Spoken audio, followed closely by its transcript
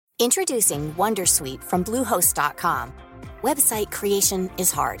Introducing Wondersuite from Bluehost.com. Website creation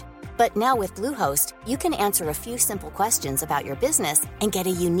is hard, but now with Bluehost, you can answer a few simple questions about your business and get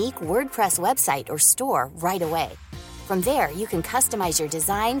a unique WordPress website or store right away. From there, you can customize your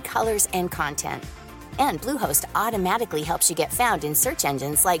design, colors, and content. And Bluehost automatically helps you get found in search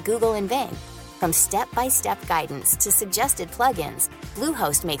engines like Google and Bing. From step-by-step guidance to suggested plugins,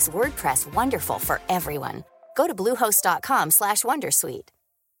 Bluehost makes WordPress wonderful for everyone. Go to bluehost.com/wondersuite.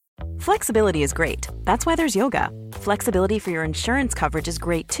 Flexibility is great. That's why there's yoga. Flexibility for your insurance coverage is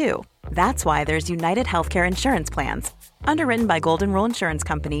great too. That's why there's United Healthcare Insurance Plans. Underwritten by Golden Rule Insurance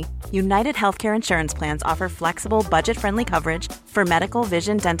Company, United Healthcare Insurance Plans offer flexible, budget-friendly coverage for medical,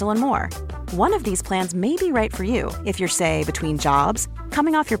 vision, dental, and more. One of these plans may be right for you if you're, say, between jobs,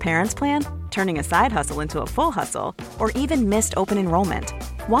 coming off your parents' plan, turning a side hustle into a full hustle, or even missed open enrollment.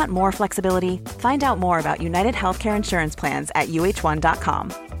 Want more flexibility? Find out more about United Healthcare Insurance Plans at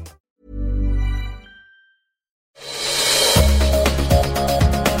uh1.com.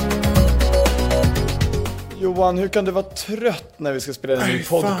 Johan, hur kan du vara trött när vi ska spela en ny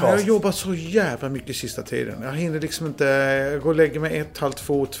podcast? Fan, jag har jobbat så jävla mycket sista tiden. Jag hinner liksom inte gå och lägga mig 1, halv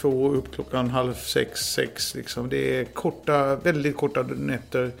 2, 2 upp klockan 5:30, 6 liksom. Det är väldigt korta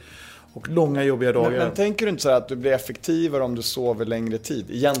nätter och långa jobbiga dagar. Men tänker du inte så här att du blir effektivare om du sover längre tid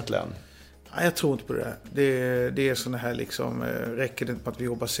egentligen? Nej, jag tror inte på det. Det är såna här liksom, räcker det inte på att vi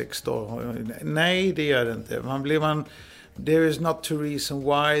jobbar 6 dagar? Nej, det gör det inte. There is not a reason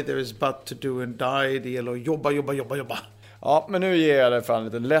why, there is but to do and die. Det gäller att jobba. Ja, men nu ger jag dig för en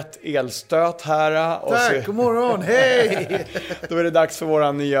liten lätt elstöt här. Tack, god morgon, hej! Då är det dags för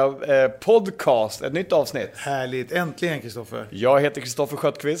våran nya podcast, ett nytt avsnitt. Härligt, äntligen Kristoffer. Jag heter Kristoffer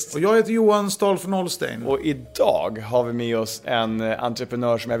Sköttqvist. Och jag heter Johan Stahl från Holstein. Och idag har vi med oss en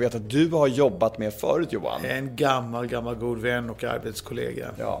entreprenör som jag vet att du har jobbat med förut, Johan. En gammal god vän och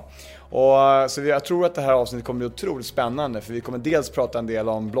arbetskollega. Ja. Och så jag tror att det här avsnittet kommer bli otroligt spännande, för vi kommer dels prata en del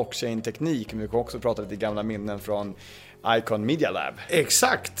om blockchain-teknik, men vi kommer också prata lite gamla minnen från Icon Media Lab.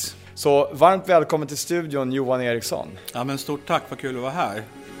 Exakt. Så varmt välkommen till studion, Johan Eriksson. Ja, men stort tack, vad kul att vara här.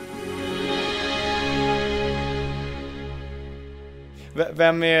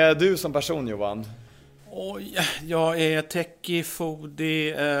 Vem är du som person, Johan? Oj, jag är techie,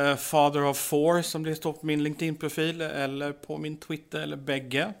 foodie, father of 4 som det står på min LinkedIn-profil eller på min Twitter eller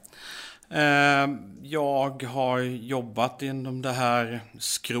bägge. Jag har jobbat inom det här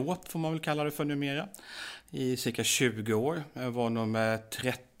skrået, får man väl kalla det för numera, i cirka 20 år. Jag var nummer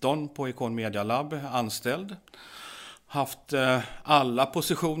 13 på Icon Media Lab, anställd. Haft alla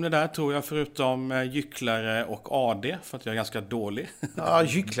positioner där, tror jag, förutom gycklare och AD, för att jag är ganska dålig. Ja,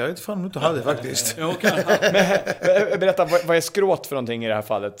 gycklare är fan inte hade faktiskt. Berätta, vad är skrået för någonting i det här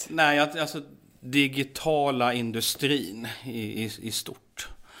fallet? Nej, alltså digitala industrin i stort.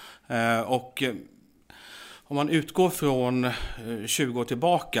 Och om man utgår från 20 år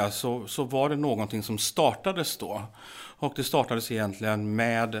tillbaka så var det någonting som startades då. Och det startades egentligen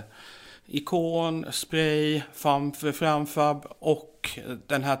med ikon, spray, framfab och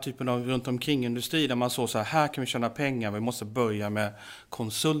den här typen av runt omkring industri där man såg så här kan vi tjäna pengar, vi måste börja med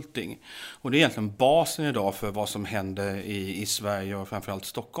konsulting. Och det är egentligen basen idag för vad som händer i Sverige och framförallt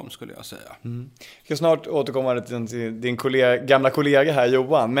Stockholm, skulle jag säga. Jag ska snart återkomma till din gamla kollega här,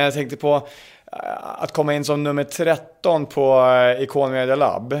 Johan, men jag tänkte på att komma in som nummer 13 på Icon Media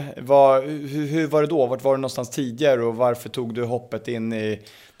Lab. Hur var det då? Vart var du någonstans tidigare och varför tog du hoppet in i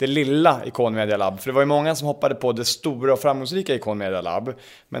det lilla Icon Media Lab? För det var ju många som hoppade på det stora och framgångsrika Icon Media Lab.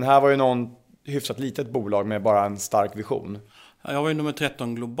 Men här var ju någon hyfsat litet bolag med bara en stark vision. Jag var ju nummer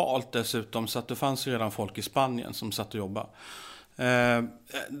 13 globalt dessutom, så att det fanns ju redan folk i Spanien som satt och jobbade.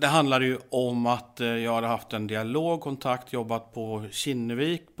 Det handlade ju om att jag hade haft en dialog, kontakt, jobbat på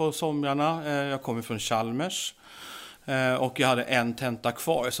Kinnevik på somrarna. Jag kommer från Chalmers och jag hade en tenta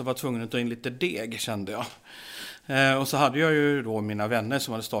kvar, så jag var tvungen att ta in lite deg, kände jag. Och så hade jag ju då mina vänner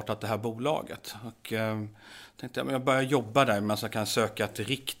som hade startat det här bolaget. Och tänkte jag börjar jobba där, men så kan jag söka ett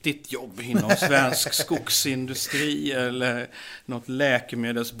riktigt jobb inom svensk skogsindustri eller något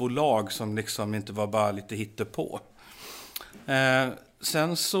läkemedelsbolag som liksom inte var bara lite hittepå.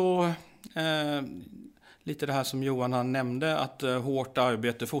 Sen så lite det här som Johan han nämnde, att hårt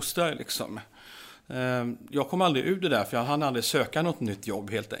arbete fostrar liksom. Jag kom aldrig ur det där, för jag hann aldrig söka något nytt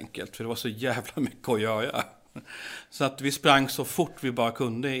jobb helt enkelt, för det var så jävla mycket att göra. Så att vi sprang så fort vi bara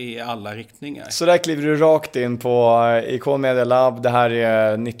kunde i alla riktningar. Så där kliver du rakt in på Icon Media Lab. Det här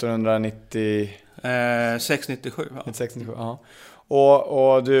är 1996-97. 697, ja. 96-97, ja.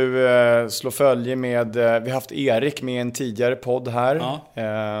 Och du slår följe med, vi har haft Erik med en tidigare podd här. Ja.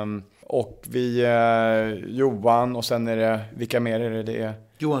 Och vi, Johan, och sen är det, vilka mer är det?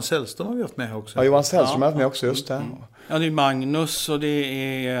 Johan Sällström har vi haft med också. Ja, Johan Sällström har haft med också, just det. Ja, det är Magnus och det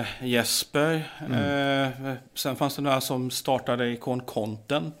är Jesper. Sen fanns det några som startade Icon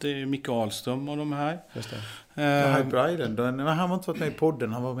Content. Det är Micke Ahlström och de här. Just det. Brian, han har inte varit med i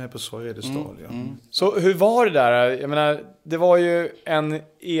podden, han var med på Sorgedestal. Så hur var det där? Jag menar, det var ju en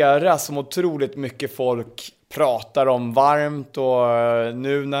era som otroligt mycket folk pratar om varmt, och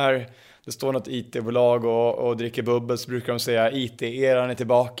nu när det står något IT-bolag och dricker bubbel så brukar de säga IT-eran är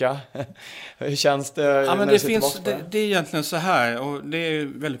tillbaka. Hur känns det? Ja, men det är egentligen så här, och det är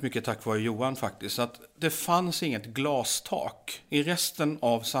väldigt mycket tack vare Johan faktiskt, att det fanns inget glastak. I resten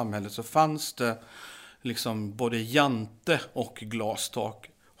av samhället så fanns det liksom både jante och glastak.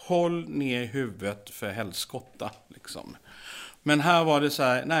 Håll ner huvudet för helskotta liksom. Men här var det så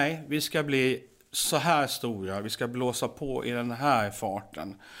här, nej, vi ska bli så här stora, vi ska blåsa på i den här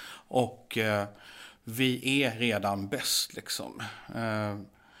farten. Och vi är redan bäst liksom.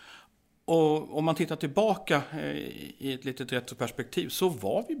 Och om man tittar tillbaka i ett litet retroperspektiv så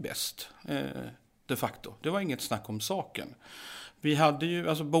var vi bäst de facto. Det var inget snack om saken. Vi hade ju,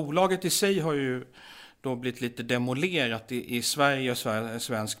 alltså bolaget i sig har ju då blivit lite demolerat i Sverige och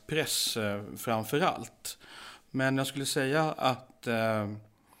svensk press framför allt. Men jag skulle säga att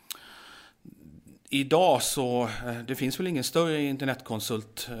idag så, det finns väl ingen större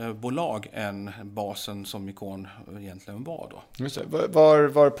internetkonsultbolag än basen som Icon egentligen var då. Just det.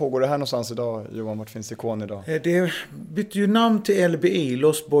 Var pågår det här någonstans idag, Johan? Vart finns Icon idag? Det bytte ju namn till LBI,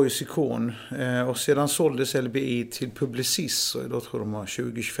 Lost Boys Icon. Och sedan såldes LBI till Publicis. Och då tror de har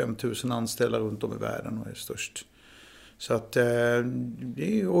 20-25 000 anställda runt om i världen och är störst. Så att,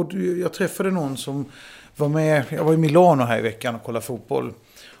 och jag träffade någon som var med, jag var i Milano här i veckan och kollade fotboll.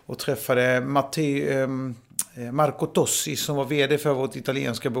 Och träffade Marco Tossi som var vd för vårt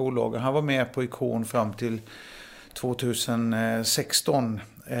italienska bolag. Han var med på Icon fram till 2016.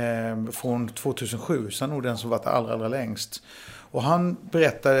 Från 2007, så nog den som varit allra längst. Och han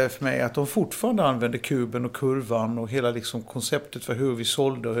berättade för mig att de fortfarande använder kuben och kurvan och hela liksom konceptet för hur vi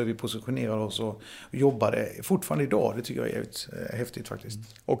sålde och hur vi positionerade oss och jobbade fortfarande idag. Det tycker jag är jävligt häftigt faktiskt.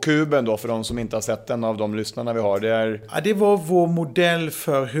 Och kuben då, för de som inte har sett den av de lyssnarna vi har, det är... Ja, det var vår modell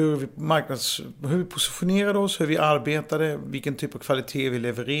för hur vi positionerade oss, hur vi arbetade, vilken typ av kvalitet vi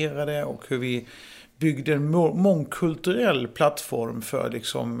levererade och hur vi byggde en mångkulturell plattform för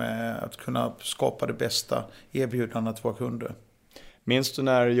liksom, att kunna skapa det bästa erbjudandet till våra kunder. Minns du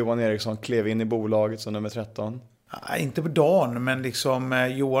när Johan Eriksson klev in i bolaget som nummer 13? Nej, inte på dagen, men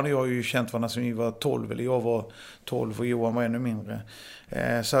liksom, Johan och jag har ju känt varandra som vi var 12, eller jag var 12 och Johan var ännu mindre.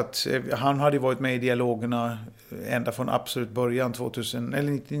 Så att han hade varit med i dialogerna ända från absolut början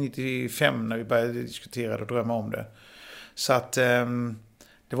 1995 när vi började diskutera och drömma om det. Så att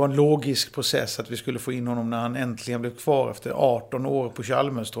det var en logisk process att vi skulle få in honom när han äntligen blev kvar efter 18 år på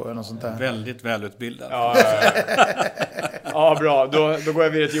Chalmers, tror jag. Något sånt där. Väldigt välutbildad. Ja, bra. Då går jag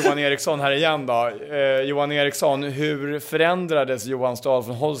vidare till Johan Eriksson här igen då. Johan Eriksson, hur förändrades Johan Stahl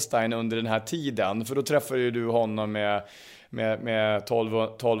från Holstein under den här tiden? För då träffade ju du honom med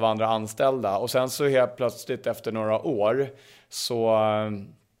 12 andra anställda. Och sen så helt plötsligt efter några år så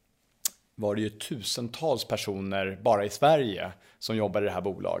var det ju tusentals personer bara i Sverige som jobbar i det här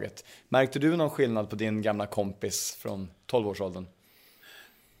bolaget. Märkte du någon skillnad på din gamla kompis från 12-årsåldern?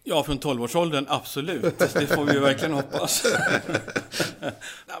 Ja, från 12-årsåldern, absolut. Det får vi verkligen hoppas.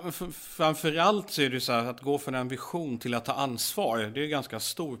 Ja, men framförallt så är det så här att gå från en vision till att ta ansvar. Det är en ganska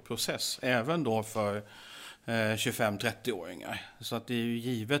stor process, även då för 25-30-åringar. Så att det är ju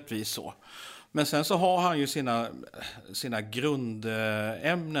givetvis så. Men sen så har han ju sina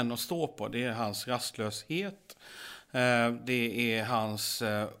grundämnen att stå på. Det är hans rastlöshet. Det är hans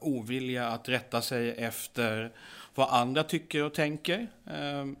ovilja att rätta sig efter vad andra tycker och tänker.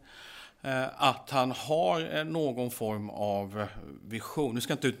 Att han har någon form av vision. Nu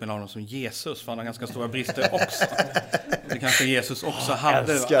ska jag inte utmärka honom som Jesus, för han har ganska stora brister också. Det kanske Jesus också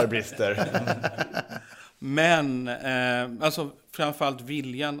hade. Älskar brister. Men alltså framförallt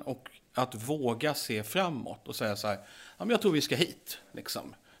viljan och att våga se framåt och säga så här, ja, men jag tror vi ska hit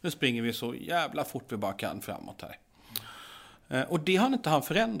liksom. Nu springer vi så jävla fort vi bara kan framåt här. Och det har inte han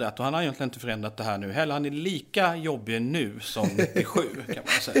förändrat, och han har egentligen inte förändrat det här nu heller. Han är lika jobbig nu som 97 kan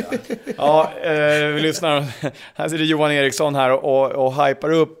man säga. Ja, vi lyssnar. Här sitter Johan Eriksson här och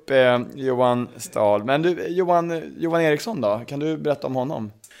hypar upp Johan Stahl. Men du, Johan Eriksson då? Kan du berätta om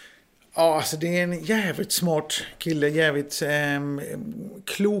honom? Ja, alltså det är en jävligt smart kille, jävligt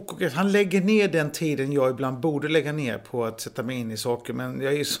klok. Och han lägger ner den tiden jag ibland borde lägga ner på att sätta mig in i saker. Men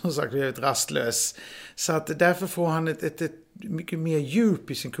jag är som sagt jävligt rastlös. Så att därför får han ett mycket mer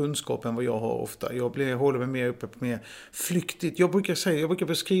djup i sin kunskap än vad jag har ofta. Jag håller mig mer uppe på mer flyktigt. Jag brukar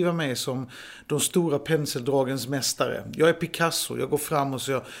beskriva mig som de stora penseldragens mästare. Jag är Picasso, jag går fram och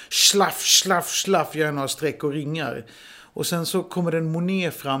så jag slaff, gör några streck och ringar. Och sen så kommer den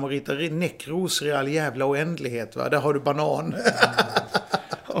Monet fram och ritar näckrosor i all jävla oändlighet. Va? Där har du banan.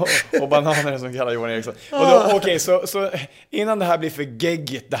 Och bananer som kallar Johan Eriksson. Okej, så innan det här blir för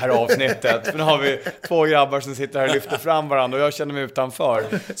geggigt det här avsnittet, för nu har vi 2 grabbar som sitter här och lyfter fram varandra och jag känner mig utanför,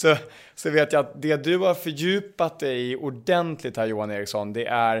 så vet jag att det du har fördjupat dig ordentligt här, Johan Eriksson, det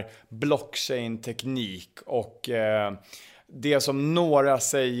är blockchain-teknik och det som några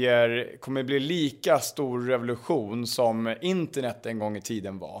säger kommer bli lika stor revolution som internet en gång i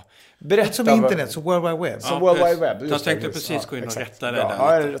tiden var. Berätta som internet, som World Wide Web. Som World Wide Web. Jag tänkte precis gå in och rätta det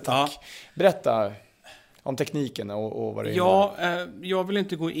där. Ja, tack. Ja. Berätta om tekniken och vad det är. Ja, jag vill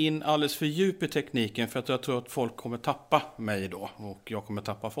inte gå in alldeles för djup i tekniken för att jag tror att folk kommer tappa mig då och jag kommer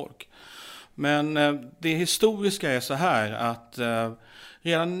tappa folk. Men det historiska är så här att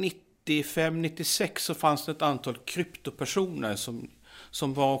redan 95-96 så fanns det ett antal kryptopersoner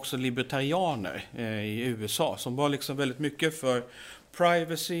som var också libertarianer i USA. Som var liksom väldigt mycket för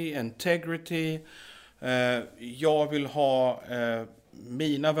privacy, integrity. Jag vill ha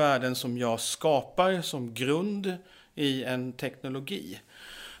mina värden som jag skapar som grund i en teknologi.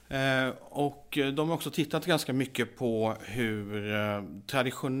 Och de har också tittat ganska mycket på hur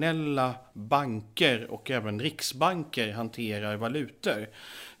traditionella banker och även riksbanker hanterar valutor.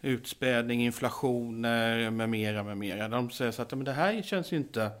 Utspädning, inflationer med mera. De säger så att men det här känns ju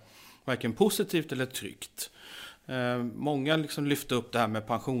inte varken positivt eller tryggt. Många liksom lyfter upp det här med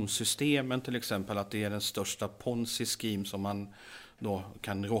pensionssystemen till exempel, att det är den största Ponzi-scheme som man då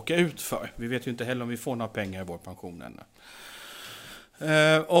kan råka ut för. Vi vet ju inte heller om vi får några pengar i vår pension ännu.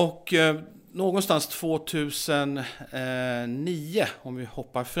 Och någonstans 2009, om vi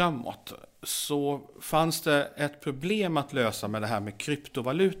hoppar framåt, så fanns det ett problem att lösa med det här med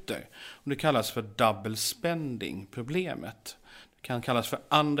kryptovalutor. Och det kallas för double spending-problemet. Det kan kallas för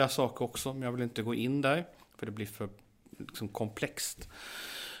andra saker också, men jag vill inte gå in där, för det blir för liksom komplext.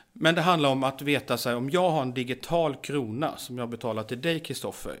 Men det handlar om att veta sig, om jag har en digital krona som jag betalar till dig,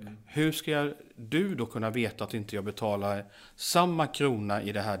 Kristoffer, hur ska du då kunna veta att inte jag betalar samma krona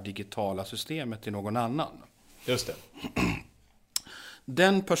i det här digitala systemet till någon annan? Just det.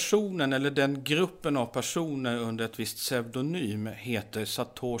 Den personen eller den gruppen av personer under ett visst pseudonym heter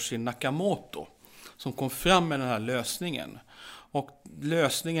Satoshi Nakamoto, som kom fram med den här lösningen. Och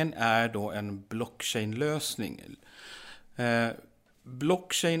lösningen är då en blockchain-lösning.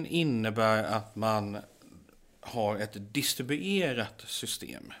 Blockchain innebär att man har ett distribuerat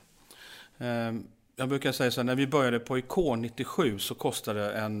system. Jag brukar säga så här, när vi började på Ikon 97 så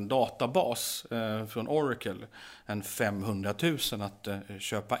kostade en databas från Oracle en 500 000 att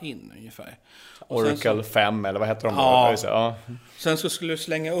köpa in ungefär. Oracle 5 eller vad heter de? Ja. Sen så skulle du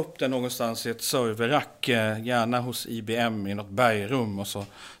slänga upp den någonstans i ett serverrack, gärna hos IBM i något bergrum, och så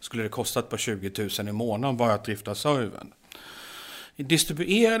skulle det kosta ett par 20 000 i månaden bara att drifta servern. I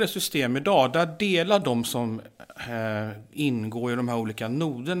distribuerade system idag, där delar de som ingår i de här olika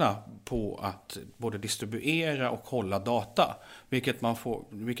noderna på att både distribuera och hålla data. Vilket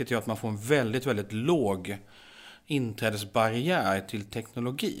gör att man får en väldigt, väldigt låg inträdesbarriär till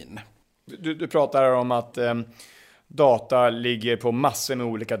teknologin. Du pratar om att data ligger på massor med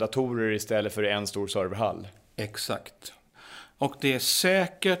olika datorer istället för en stor serverhall. Exakt. Och det är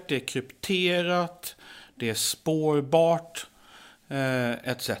säkert, det är krypterat, det är spårbart,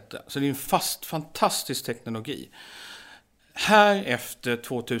 etc. Så det är en fantastisk teknologi. Här efter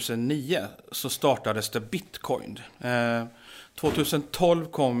 2009 så startades det Bitcoin. 2012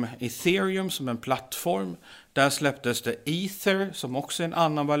 kom Ethereum som en plattform. Där släpptes det Ether som också är en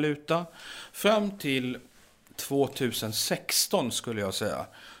annan valuta. Fram till 2016 skulle jag säga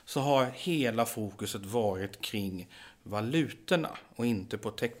så har hela fokuset varit kring valutorna och inte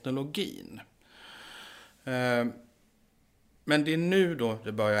på teknologin. Men det är nu då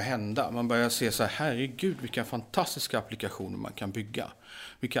det börjar hända. Man börjar se så här, herregud vilka fantastiska applikationer man kan bygga.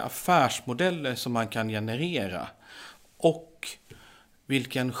 Vilka affärsmodeller som man kan generera. Och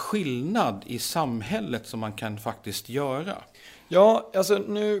vilken skillnad i samhället som man kan faktiskt göra. Ja, alltså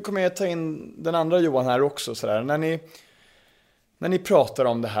nu kommer jag ta in den andra Johan här också. Så där. När ni pratar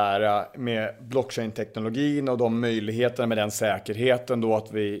om det här med blockchain-teknologin och de möjligheterna med den säkerheten då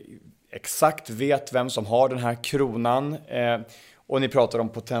att vi exakt vet vem som har den här kronan. Och ni pratar om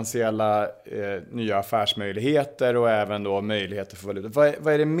potentiella nya affärsmöjligheter och även då möjligheter för valuta.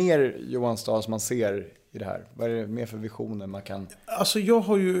 Vad är det mer, Johan Stad, som man ser i det här? Vad är det mer för visioner man kan... Alltså jag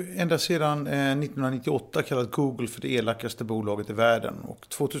har ju ända sedan 1998 kallat Google för det elakaste bolaget i världen. Och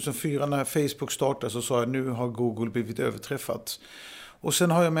 2004 när Facebook startade så sa jag nu har Google blivit överträffat. Och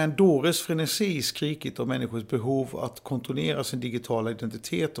sen har jag med en dåres frenesi skrikit om människors behov att kontrollera sin digitala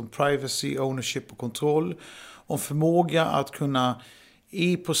identitet, om privacy, ownership och kontroll, om förmåga att kunna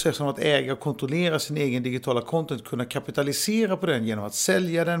i processen att äga och kontrollera sin egen digitala content kunna kapitalisera på den genom att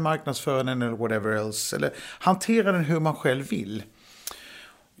sälja den, marknadsföra den eller whatever else, eller hantera den hur man själv vill.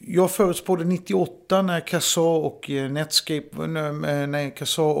 Jag förutspådde 98 när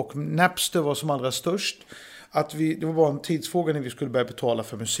Kazaa och Napster var som allra störst att det var bara en tidsfråga när vi skulle börja betala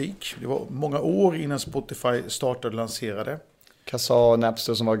för musik. Det var många år innan Spotify startade och lanserade. Kazaa och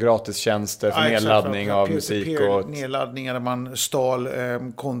Napster som var gratistjänster för nedladdning av musik. Och nedladdningar där man stal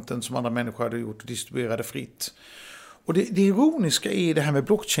content som andra människor hade gjort och distribuerade fritt. Och det ironiska i det här med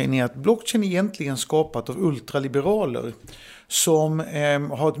blockchain är att blockchain är egentligen skapat av ultraliberaler som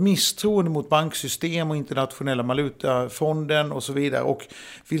har ett misstroende mot banksystem och internationella valutafonden och så vidare och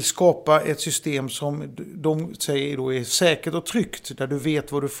vill skapa ett system som de säger då är säkert och tryggt där du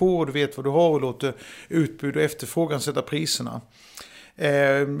vet vad du får, du vet vad du har och låter utbud och efterfrågan sätta priserna.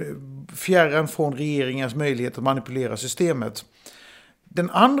 Fjärran från regeringens möjlighet att manipulera systemet. Den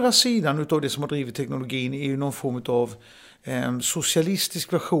andra sidan av det som har drivit teknologin är ju någon form av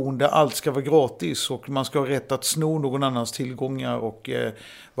socialistisk version där allt ska vara gratis och man ska ha rätt att sno någon annans tillgångar och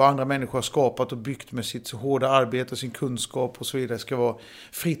vad andra människor har skapat och byggt med sitt hårda arbete, sin kunskap och så vidare ska vara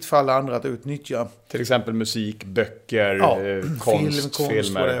fritt för alla andra att utnyttja. Till exempel musik, böcker, konst,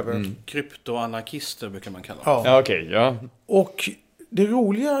 filmer. Kryptoanarkister brukar man kalla det. Ja, okej, ja. Och det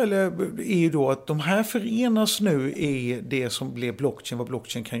roliga är ju då att de här förenas nu i det som blev blockchain, vad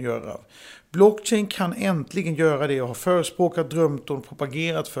blockchain kan göra. Blockchain kan äntligen göra det jag har förespråkat, drömt och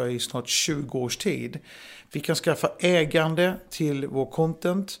propagerat för i snart 20 års tid. Vi kan skaffa ägande till vår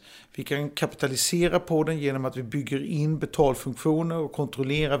content. Vi kan kapitalisera på den genom att vi bygger in betalfunktioner och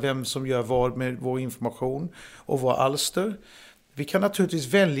kontrollerar vem som gör vad med vår information och våra alster. Vi kan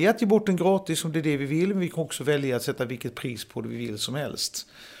naturligtvis välja att ge bort den gratis om det är det vi vill, men vi kan också välja att sätta vilket pris på det vi vill som helst.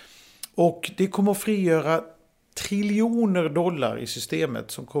 Och det kommer att frigöra triljoner dollar i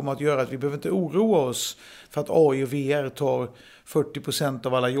systemet som kommer att göra att vi behöver inte oroa oss för att AI och VR tar 40%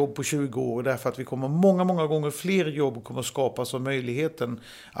 av alla jobb på 20 år. Därför att vi kommer många gånger fler jobb kommer att skapas av möjligheten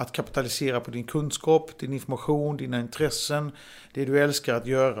att kapitalisera på din kunskap, din information, dina intressen, det du älskar att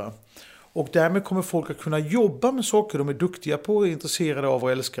göra. Och därmed kommer folk att kunna jobba med saker de är duktiga på och är intresserade av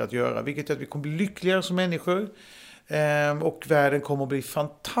och älskar att göra. Vilket gör att vi kommer bli lyckligare som människor. Och världen kommer att bli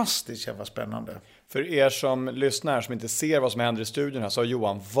fantastiskt jävla spännande. För er som lyssnar som inte ser vad som händer i studion här så har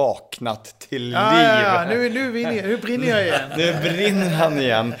Johan vaknat till liv. Ja, nu brinner jag igen. Nu brinner han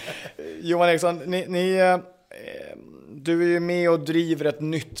igen. Johan Eriksson, du är ju med och driver ett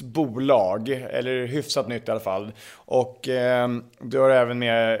nytt bolag, eller hyfsat nytt i alla fall. Och du har även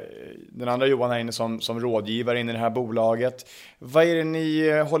med den andra Johan här inne som rådgivare in i det här bolaget. Vad är det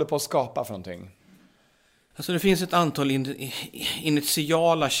ni håller på att skapa för någonting? Alltså det finns ett antal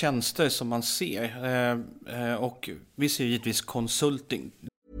initiala tjänster som man ser. Och vi ser givetvis consulting.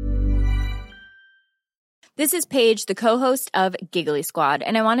 This is Paige, the co-host of Giggly Squad,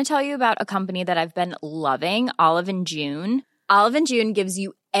 and I want to tell you about a company that I've been loving, Olive & June. Olive & June gives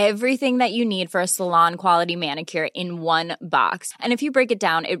you everything that you need for a salon-quality manicure in one box. And if you break it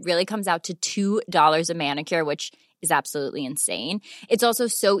down, it really comes out to $2 a manicure, which is absolutely insane. It's also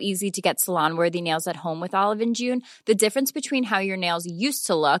so easy to get salon-worthy nails at home with Olive & June. The difference between how your nails used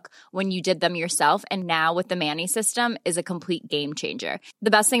to look when you did them yourself and now with the Mani system is a complete game changer.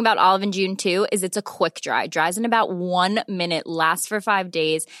 The best thing about Olive & June, too, is it's a quick dry. Dries in about 1 minute, lasts for 5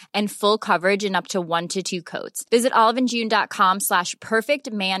 days, and full coverage in up to 1 to 2 coats. Visit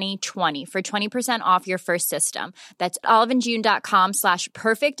oliveandjune.com/perfectmani20 for 20% off your first system. That's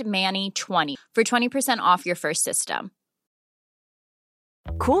oliveandjune.com/perfectmani20 for 20% off your first system.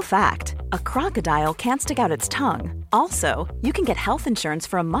 Cool fact, a crocodile can't stick out its tongue. Also, you can get health insurance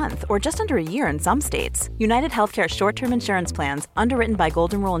for a month or just under a year in some states. United Healthcare short-term insurance plans, underwritten by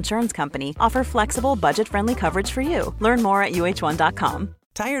Golden Rule Insurance Company, offer flexible, budget-friendly coverage for you. Learn more at uh1.com.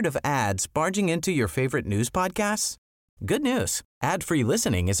 Tired of ads barging into your favorite news podcasts? Good news. Ad-free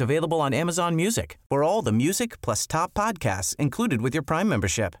listening is available on Amazon Music for all the music plus top podcasts included with your Prime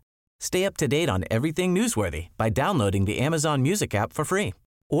membership. Stay up to date on everything newsworthy by downloading the Amazon Music app for free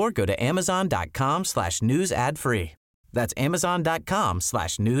or go to amazon.com/news ad free. That's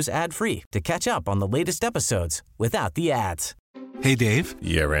amazon.com/news ad free to catch up on the latest episodes without the ads. Hey, Dave.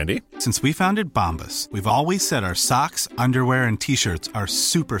 Yeah, Randy. Since we founded Bombas, we've always said our socks, underwear, and T-shirts are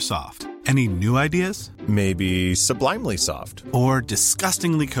super soft. Any new ideas? Maybe sublimely soft. Or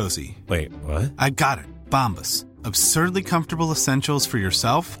disgustingly cozy? Wait, what? I got it. Bombas. Absurdly comfortable essentials for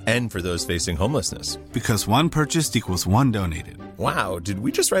yourself And for those facing homelessness. because one purchased equals one donated. Wow, did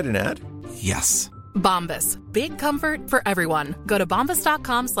we just write an ad? Yes. Bombas. Big comfort for everyone. Go to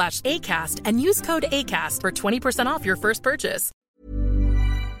bombas.com/ACAST and use code ACAST for 20% off your first purchase.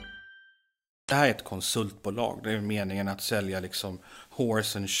 Det här är ett konsultbolag. Det är meningen att sälja liksom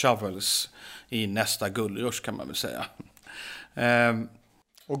horse and shovels i nästa guldrush kan man väl säga.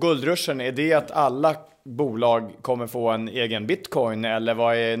 Och guldruschen, är det att alla bolag kommer få en egen bitcoin eller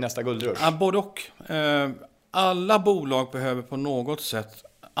vad är nästa guldrush? Ja, både och. Alla bolag behöver på något sätt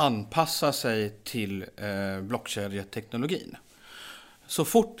anpassa sig till blockkedjeteknologin. Så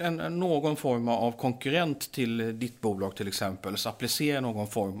fort någon form av konkurrent till ditt bolag till exempel så applicerar någon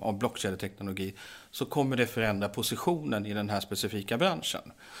form av blockkedjeteknologi så kommer det förändra positionen i den här specifika branschen.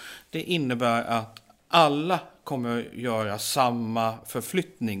 Det innebär att alla kommer göra samma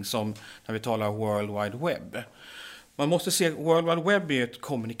förflyttning som när vi talar World Wide Web. Man måste se World Wide Web är ett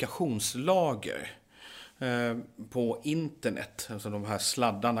kommunikationslager på internet, alltså de här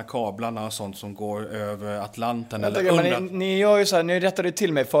sladdarna, kablarna och sånt som går över Atlanten eller under. Ni gör ju så här, ni rättade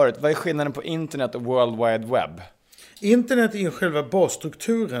till mig förut. Vad är skillnaden på internet och World Wide Web? Internet är ju själva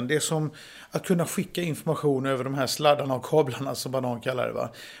basstrukturen. Det är som att kunna skicka information över de här sladdarna och kablarna som man kallar det. Va?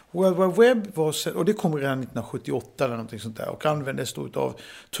 World Wide Web var, och det kom redan 1978 eller någonting sånt där. Och användes då av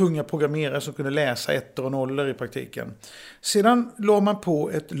tunga programmerare som kunde läsa ettor och nollor i praktiken. Sedan la man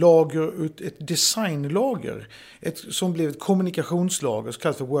på ett lager, ett designlager. Som blev ett kommunikationslager, så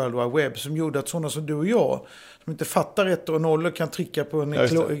kallat för World Wide Web. Som gjorde att sådana som du och jag, som inte fattar ettor och nollor, kan trycka på en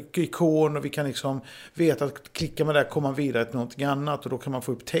ikon och vi kan liksom veta att klickar man där kommer man vidare till någonting annat och då kan man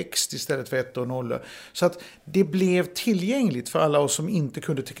få upp text istället för ettor och nollor. Så att det blev tillgängligt för alla oss som inte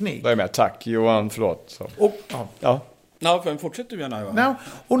kunde teknik. Då är jag med, tack Johan, förlåt. Så. Och, Ja, för fortsätter vi gärna. Ja,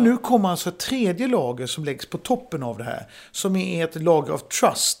 och nu kommer alltså ett tredje lager som läggs på toppen av det här. Som är ett lager av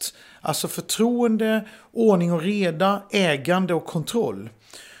trust. Alltså förtroende, ordning och reda, ägande och kontroll.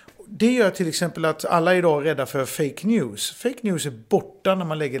 Det gör till exempel att alla idag är rädda för fake news. Fake news är borta när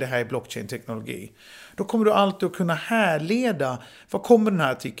man lägger det här i blockchain-teknologi. Då kommer du alltid att kunna härleda, var kommer den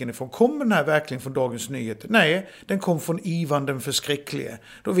här artikeln ifrån? Kommer den här verkligen från Dagens Nyheter? Nej, den kom från Ivan den förskräcklige.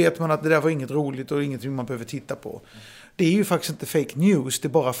 Då vet man att det där var inget roligt och ingenting man behöver titta på. Det är ju faktiskt inte fake news, det är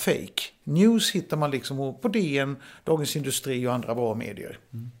bara fake. News hittar man liksom på DN, Dagens Industri och andra bra medier.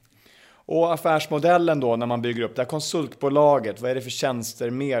 Och affärsmodellen då när man bygger upp det här konsultbolaget, vad är det för tjänster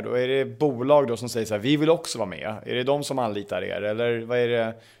mer då? Är det bolag då som säger så här, vi vill också vara med? Är det de som anlitar er? Eller vad är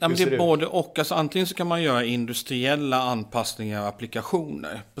det? Ja, men det är både och. Alltså, antingen så kan man göra industriella anpassningar av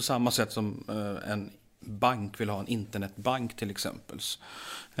applikationer på samma sätt som en bank vill ha en internetbank till exempel.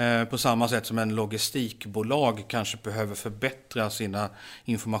 På samma sätt som en logistikbolag kanske behöver förbättra sina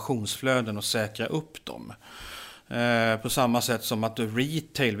informationsflöden och säkra upp dem. På samma sätt som att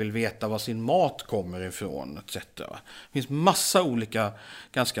retail vill veta var sin mat kommer ifrån etc. Det finns massa olika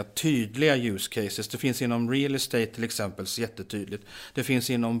ganska tydliga use cases. Det finns inom real estate till exempel, jättetydligt. Det finns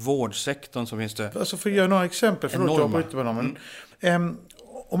inom vårdsektorn så finns det. Alltså för att göra några exempel, förlåt jag bryter på dem.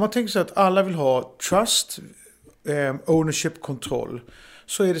 Om man tänker sig att alla vill ha trust, ownership, kontroll,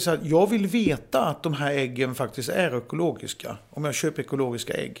 så är det så att jag vill veta att de här äggen faktiskt är ekologiska. Om jag köper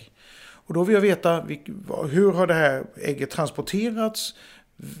ekologiska ägg. Och då vill jag veta hur har det här ägget transporterats,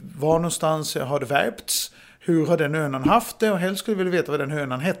 var någonstans har det värpts, hur har den hönan haft det och helst skulle jag vilja veta vad den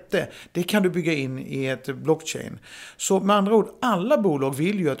hönan hette. Det kan du bygga in i ett blockchain. Så med andra ord, alla bolag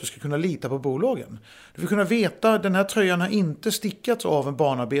vill ju att du ska kunna lita på bolagen. Du vill kunna veta att den här tröjan har inte stickats av en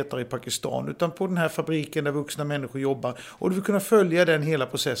barnarbetare i Pakistan utan på den här fabriken där vuxna människor jobbar och du vill kunna följa den hela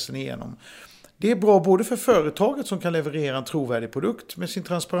processen igenom. Det är bra både för företaget som kan leverera en trovärdig produkt med sin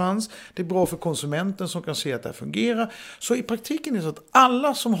transparens. Det är bra för konsumenten som kan se att det fungerar. Så i praktiken är det så att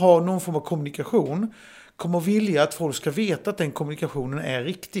alla som har någon form av kommunikation kommer att vilja att folk ska veta att den kommunikationen är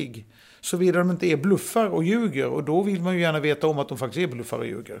riktig. Såvida de inte är bluffar och ljuger. Och då vill man ju gärna veta om att de faktiskt är bluffar och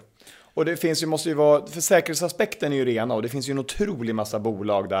ljuger. Och det finns ju, måste ju vara, för säkerhetsaspekten är ju rena och det finns ju en otrolig massa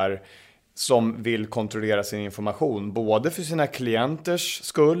bolag där som vill kontrollera sin information både för sina klienters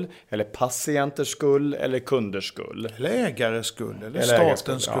skull eller patienters skull eller kunders skull. Eller ägares skull eller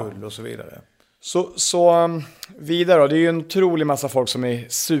statens skull och så vidare. Så vidare då, det är ju en otrolig massa folk som är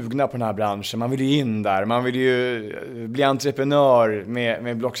sugna på den här branschen. Man vill ju in där, man vill ju bli entreprenör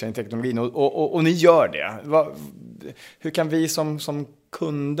med blockchain-teknologin och ni gör det. Hur kan vi som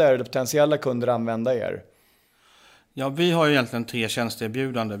kunder, potentiella kunder använda er? Ja, vi har ju egentligen 3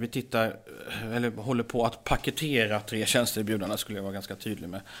 tjänsteerbjudanden. Vi håller på att paketera 3 tjänsteerbjudanden, skulle jag vara ganska tydlig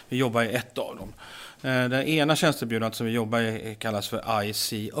med. Vi jobbar i ett av dem. Det ena tjänsteerbjudandet som vi jobbar i kallas för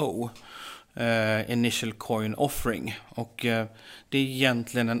ICO. Initial Coin Offering. Och det är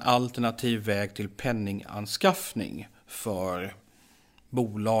egentligen en alternativ väg till penninganskaffning för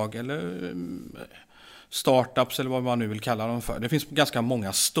bolag eller startups eller vad man nu vill kalla dem för. Det finns ganska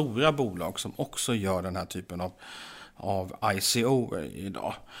många stora bolag som också gör den här typen av ICO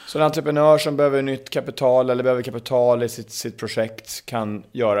idag. Så en entreprenör som behöver nytt kapital eller behöver kapital i sitt projekt kan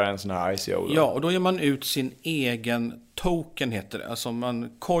göra en sån här ICO då? Ja, och då ger man ut sin egen token, heter det. Alltså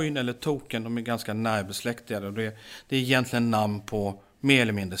coin eller token, de är ganska närbesläktiga. Och det är egentligen namn på mer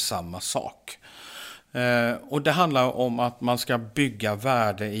eller mindre samma sak. Och det handlar om att man ska bygga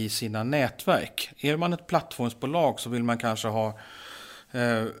värde i sina nätverk. Är man ett plattformsbolag så vill man kanske ha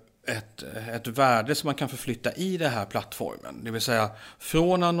ett värde som man kan förflytta i den här plattformen. Det vill säga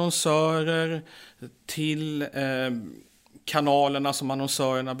från annonsörer till kanalerna som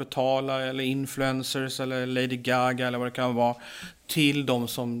annonsörerna betalar eller influencers eller Lady Gaga eller vad det kan vara, till de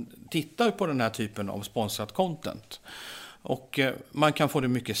som tittar på den här typen av sponsrat content. Och man kan få det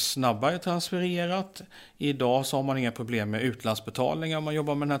mycket snabbare transfererat. Idag så har man inga problem med utlandsbetalningar om man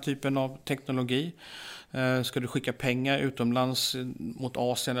jobbar med den här typen av teknologi. Ska du skicka pengar utomlands mot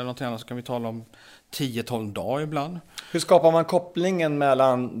Asien eller något annat så kan vi tala om 10-12 dagar ibland. Hur skapar man kopplingen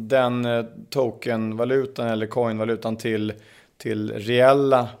mellan den tokenvalutan eller coinvalutan till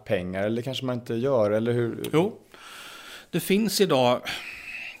reella pengar? Eller kanske man inte gör, eller hur? Jo, det finns idag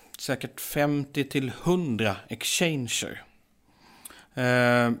säkert 50-100 exchanger.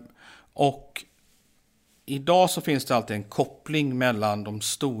 Och idag så finns det alltid en koppling mellan de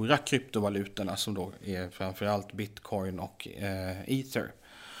stora kryptovalutorna som då är framförallt Bitcoin och Ether.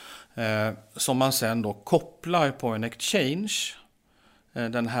 Som man sen då kopplar på en exchange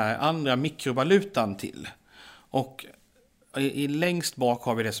den här andra mikrovalutan till. Och längst bak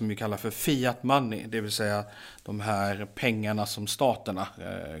har vi det som vi kallar för fiat money, det vill säga de här pengarna som staterna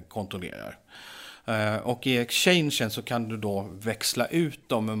kontrollerar. Och i exchangen så kan du då växla ut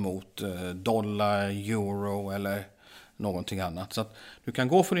dem mot dollar, euro eller någonting annat. Så att du kan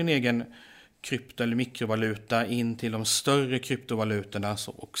gå från din egen krypto- eller mikrovaluta in till de större kryptovalutorna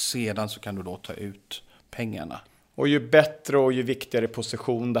och sedan så kan du då ta ut pengarna. Och ju bättre och ju viktigare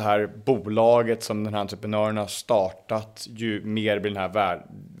position det här bolaget som den här entreprenören har startat, ju mer blir den här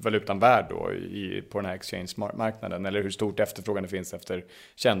valutan värd då på den här exchange-marknaden. Eller hur stort efterfrågan det finns efter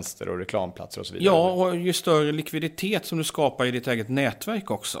tjänster och reklamplatser och så vidare. Ja, och ju större likviditet som du skapar i ditt eget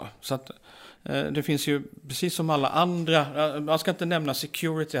nätverk också. Så att det finns ju, precis som alla andra, man ska inte nämna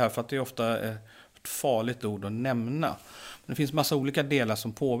security här för att det är ofta ett farligt ord att nämna. Det finns massa olika delar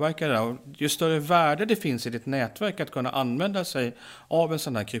som påverkar det. Och ju större värde det finns i ditt nätverk att kunna använda sig av en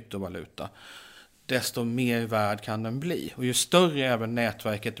sån här kryptovaluta, desto mer värd kan den bli. Och ju större även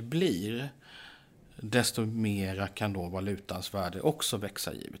nätverket blir, desto mer kan då valutans värde också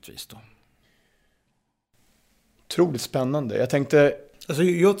växa givetvis då. Otroligt spännande. Jag tänkte... Alltså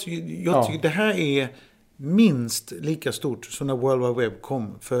jag tycker det här är minst lika stort som när World Wide Web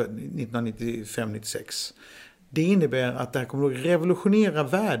kom för 1995-96. Det innebär att det här kommer att revolutionera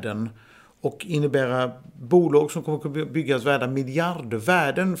världen och innebära bolag som kommer att byggas värda miljarder.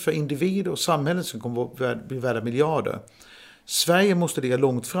 Värden för individer och samhällen som kommer att bli värda miljarder. Sverige måste ligga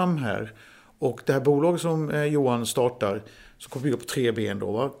långt fram här. Och det här bolaget som Johan startar, som kommer bygga på 3 ben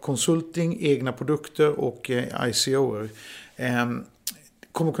då, va? Konsulting, egna produkter och ICOer.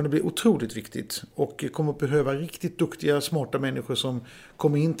 Kommer kunna bli otroligt viktigt och kommer behöva riktigt duktiga, smarta människor som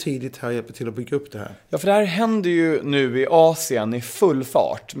kommer in tidigt här och hjälper till att bygga upp det här. Ja, för det här händer ju nu i Asien i full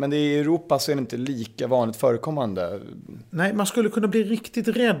fart, men i Europa så är det inte lika vanligt förekommande. Nej, man skulle kunna bli riktigt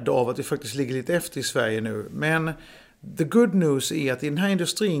rädd av att vi faktiskt ligger lite efter i Sverige nu, men the good news är att i den här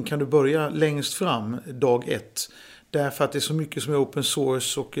industrin kan du börja längst fram dag 1. Därför att det är så mycket som är open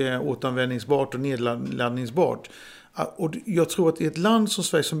source och återanvändningsbart och nedladdningsbart. Och jag tror att i ett land som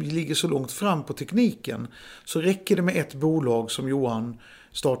Sverige som ligger så långt fram på tekniken så räcker det med ett bolag som Johan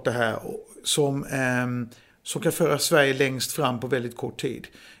startar här som kan föra Sverige längst fram på väldigt kort tid.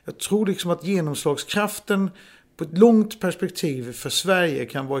 Jag tror liksom att genomslagskraften på ett långt perspektiv för Sverige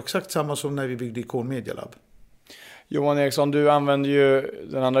kan vara exakt samma som när vi byggde Ikon Media Lab. Johan Eriksson, du använder ju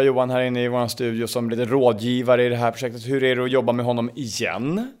den andra Johan här inne i vår studio som lite rådgivare i det här projektet. Hur är det att jobba med honom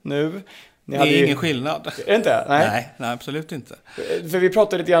igen nu? Det är ingen skillnad. Är det inte? Nej, absolut inte. För vi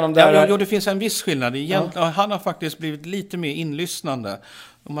pratade lite grann om det här. Jo, det finns en viss skillnad. Han har faktiskt blivit lite mer inlyssnande.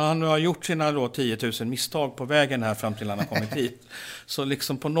 Om han nu har gjort sina 10 000 misstag på vägen här fram till han har kommit hit. Så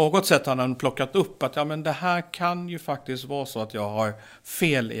liksom på något sätt har han plockat upp att men det här kan ju faktiskt vara så att jag har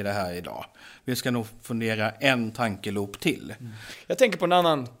fel i det här idag. Vi ska nog fundera en tankeloop till. Jag tänker på en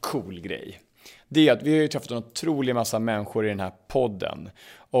annan cool grej. Det är att vi har ju träffat en otrolig massa människor i den här podden.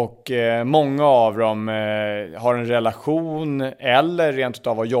 Och många av dem har en relation eller rent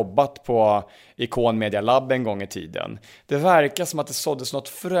utav har jobbat på Ikon Media Lab en gång i tiden. Det verkar som att det såddes något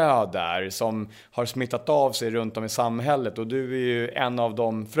frö där som har smittat av sig runt om i samhället. Och du är ju en av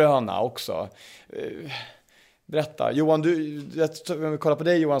de fröna också. Berätta. Johan, jag kollar på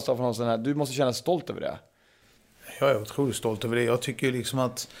dig Johan Staffansson här. Du måste känna dig stolt över det. Jag är otroligt stolt över det. Jag tycker liksom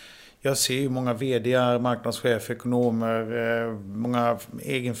att jag ser ju många vd:ar, marknadschefer, ekonomer, många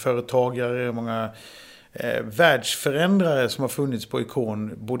egenföretagare, många världsförändrare som har funnits på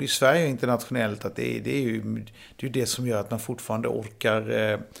Ikon, både i Sverige och internationellt, att det är ju det som gör att man fortfarande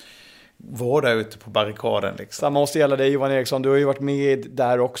orkar vara där ute på barrikaden. Liksom. Samma måste gälla dig Johan Eriksson, du har ju varit med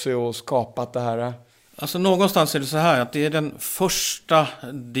där också och skapat det här. Alltså någonstans är det så här att det är den första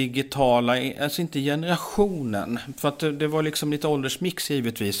digitala, alltså inte generationen, för att det var liksom lite åldersmix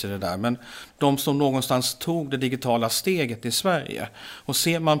givetvis i det där, men de som någonstans tog det digitala steget i Sverige. Och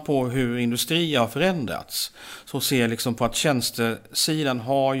ser man på hur industri har förändrats så ser liksom på att tjänstesidan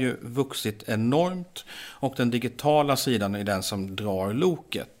har ju vuxit enormt och den digitala sidan är den som drar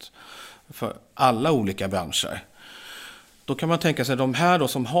loket för alla olika branscher. Då kan man tänka sig de här då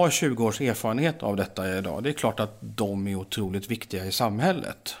som har 20 års erfarenhet av detta idag. Det är klart att de är otroligt viktiga i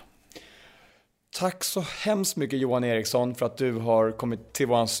samhället. Tack så hemskt mycket Johan Eriksson för att du har kommit till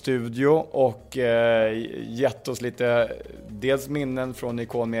vår studio och gett oss lite dels minnen från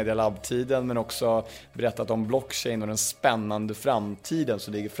Ikon Media Lab-tiden men också berättat om blockchain och den spännande framtiden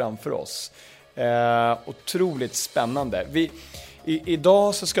som ligger framför oss. Otroligt spännande.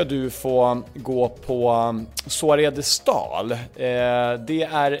 Idag så ska du få gå på Soaredestal. Det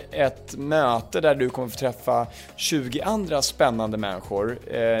är ett möte där du kommer få träffa 20 andra spännande människor.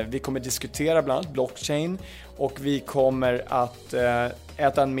 Vi kommer diskutera bland annat blockchain och vi kommer att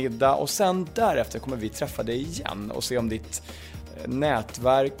äta en middag och sen därefter kommer vi träffa dig igen och se om ditt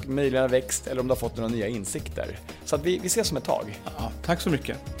nätverk möjligen har växt eller om du har fått några nya insikter. Så att vi ses om ett tag. Ja, tack så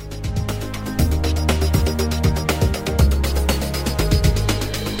mycket.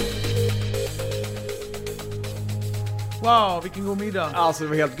 Wow, vilken god middag. Alltså det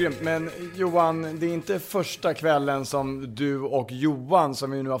var helt grymt. Men Johan, det är inte första kvällen som du och Johan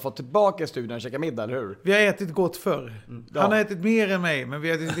som vi nu har fått tillbaka i studion käka middag, eller hur? Vi har ätit gott förr. Ja. Han har ätit mer än mig, men vi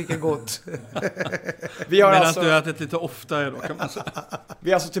har ätit lika gott. Vi har alltså... du har ätit lite oftare då kan man säga.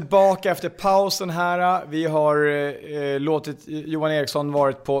 Vi är alltså tillbaka efter pausen här. Vi har låtit Johan Eriksson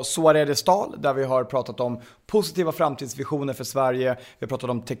varit på Soaredestal där vi har pratat om positiva framtidsvisioner för Sverige. Vi har pratat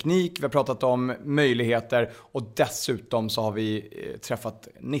om teknik, vi har pratat om möjligheter och dessutom så har vi träffat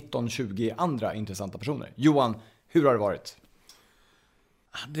 19-20 andra intressanta personer. Johan, hur har det varit?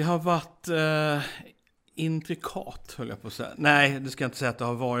 Det har varit intrikat, höll jag på att säga. Nej, det ska jag inte säga att det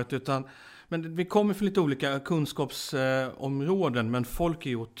har varit, men vi kommer från lite olika kunskapsområden, men folk är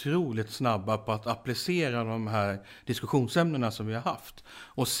ju otroligt snabba på att applicera de här diskussionsämnena som vi har haft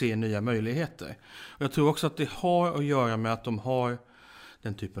och se nya möjligheter. Och jag tror också att det har att göra med att de har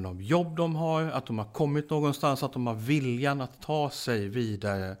den typen av jobb de har, att de har kommit någonstans, att de har viljan att ta sig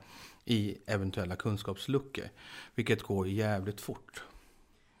vidare i eventuella kunskapsluckor, vilket går jävligt fort.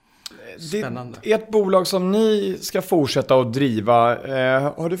 Spännande. Ert bolag som ni ska fortsätta att driva,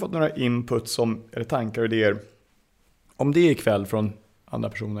 har du fått några inputs eller tankar och idéer om det ikväll från andra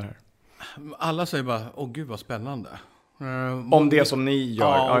personer här? Alla säger bara, gud vad spännande. Om det som ni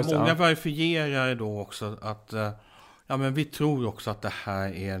gör. Ja, många verifierar då också att men vi tror också att det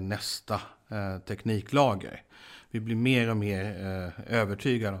här är nästa tekniklager. Vi blir mer och mer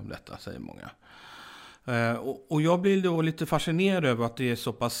övertygade om detta, säger många. Och jag blir då lite fascinerad över att det är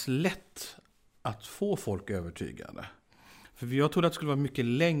så pass lätt att få folk övertygade. För jag trodde att det skulle vara mycket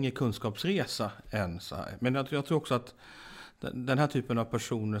längre kunskapsresa än så här. Men jag tror också att den här typen av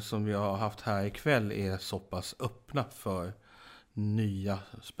personer som vi har haft här ikväll är så pass öppna för nya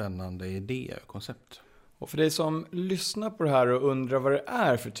spännande idéer och koncept. Och för dig som lyssnar på det här och undrar vad det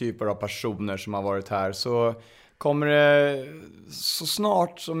är för typer av personer som har varit här, så kommer det så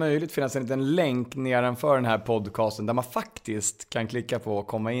snart som möjligt finnas en liten länk nedanför den här podcasten där man faktiskt kan klicka på och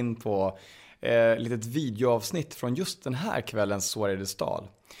komma in på ett litet videoavsnitt från just den här kvällens Soaredestal.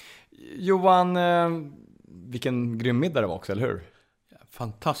 Johan, vilken grym middag det var också, eller hur?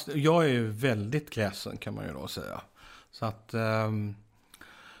 fantastiskt. Jag är ju väldigt kräsen kan man ju då säga. Så att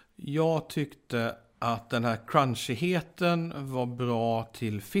jag tyckte att den här crunchigheten var bra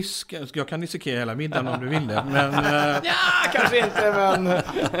till fisken. Jag kan dissekera hela middagen om du vill det. Men, ja, kanske inte, men...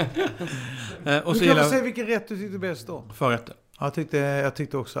 Och så kan man säga vilken rätt du tyckte bäst om? Förrätten. Jag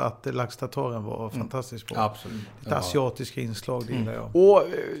tyckte också att laxtartaren var fantastiskt bra. Absolut. Ett asiatiska inslag, det gillar jag. Och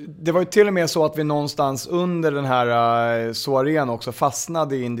det var ju till och med så att vi någonstans under den här soarén också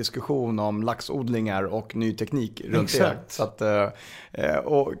fastnade i en diskussion om laxodlingar och ny teknik runt det. Så att,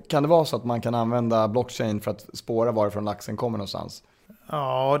 och kan det vara så att man kan använda blockchain för att spåra varifrån laxen kommer någonstans?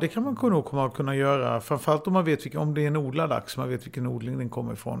 Ja, det kan man nog kunna göra. Framförallt om man vet om det är en odlad lax, man vet vilken odling den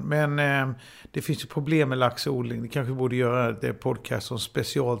kommer ifrån. Men det finns ju problem med laxodling. Det kanske borde göra det podcast som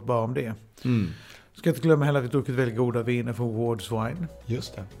speciellt bara om det. Ska inte glömma heller att vi druckit väldigt goda viner från Wards Wine.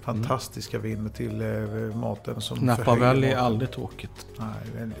 Just det. Fantastiska viner till maten. Som Napa Valley är aldrig tråkigt. Nej,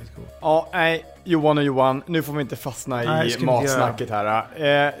 väldigt god. Ja, nej, Johan, nu får vi inte fastna i matsnacket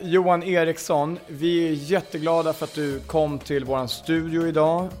här. Johan Eriksson, vi är jätteglada för att du kom till våran studio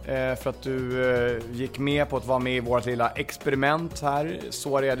idag. För att du gick med på att vara med i vårt lilla experiment här.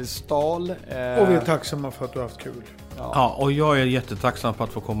 Sårades stal. Och vi är tacksamma för att du har haft kul. Ja, och jag är jättetacksam för att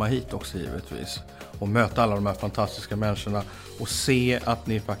få komma hit också givetvis. Och möta alla de här fantastiska människorna. Och se att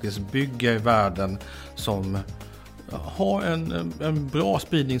ni faktiskt bygger världen som har en bra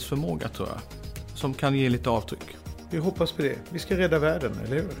spridningsförmåga, tror jag. Som kan ge lite avtryck. Vi hoppas på det. Vi ska rädda världen,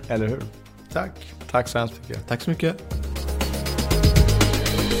 eller hur? Eller hur? Tack. Tack så hemskt mycket. Tack så mycket.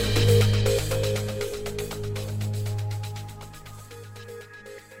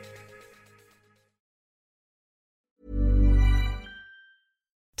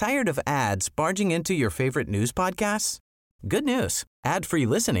 Tired of ads barging into your favorite news podcasts? Good news. Ad-free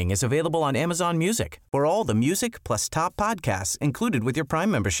listening is available on Amazon Music for all the music plus top podcasts included with your Prime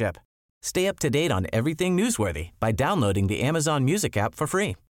membership. Stay up to date on everything newsworthy by downloading the Amazon Music app for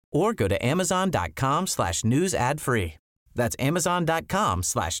free or go to amazon.com/news ad free. That's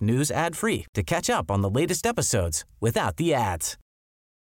amazon.com/news ad free to catch up on the latest episodes without the ads.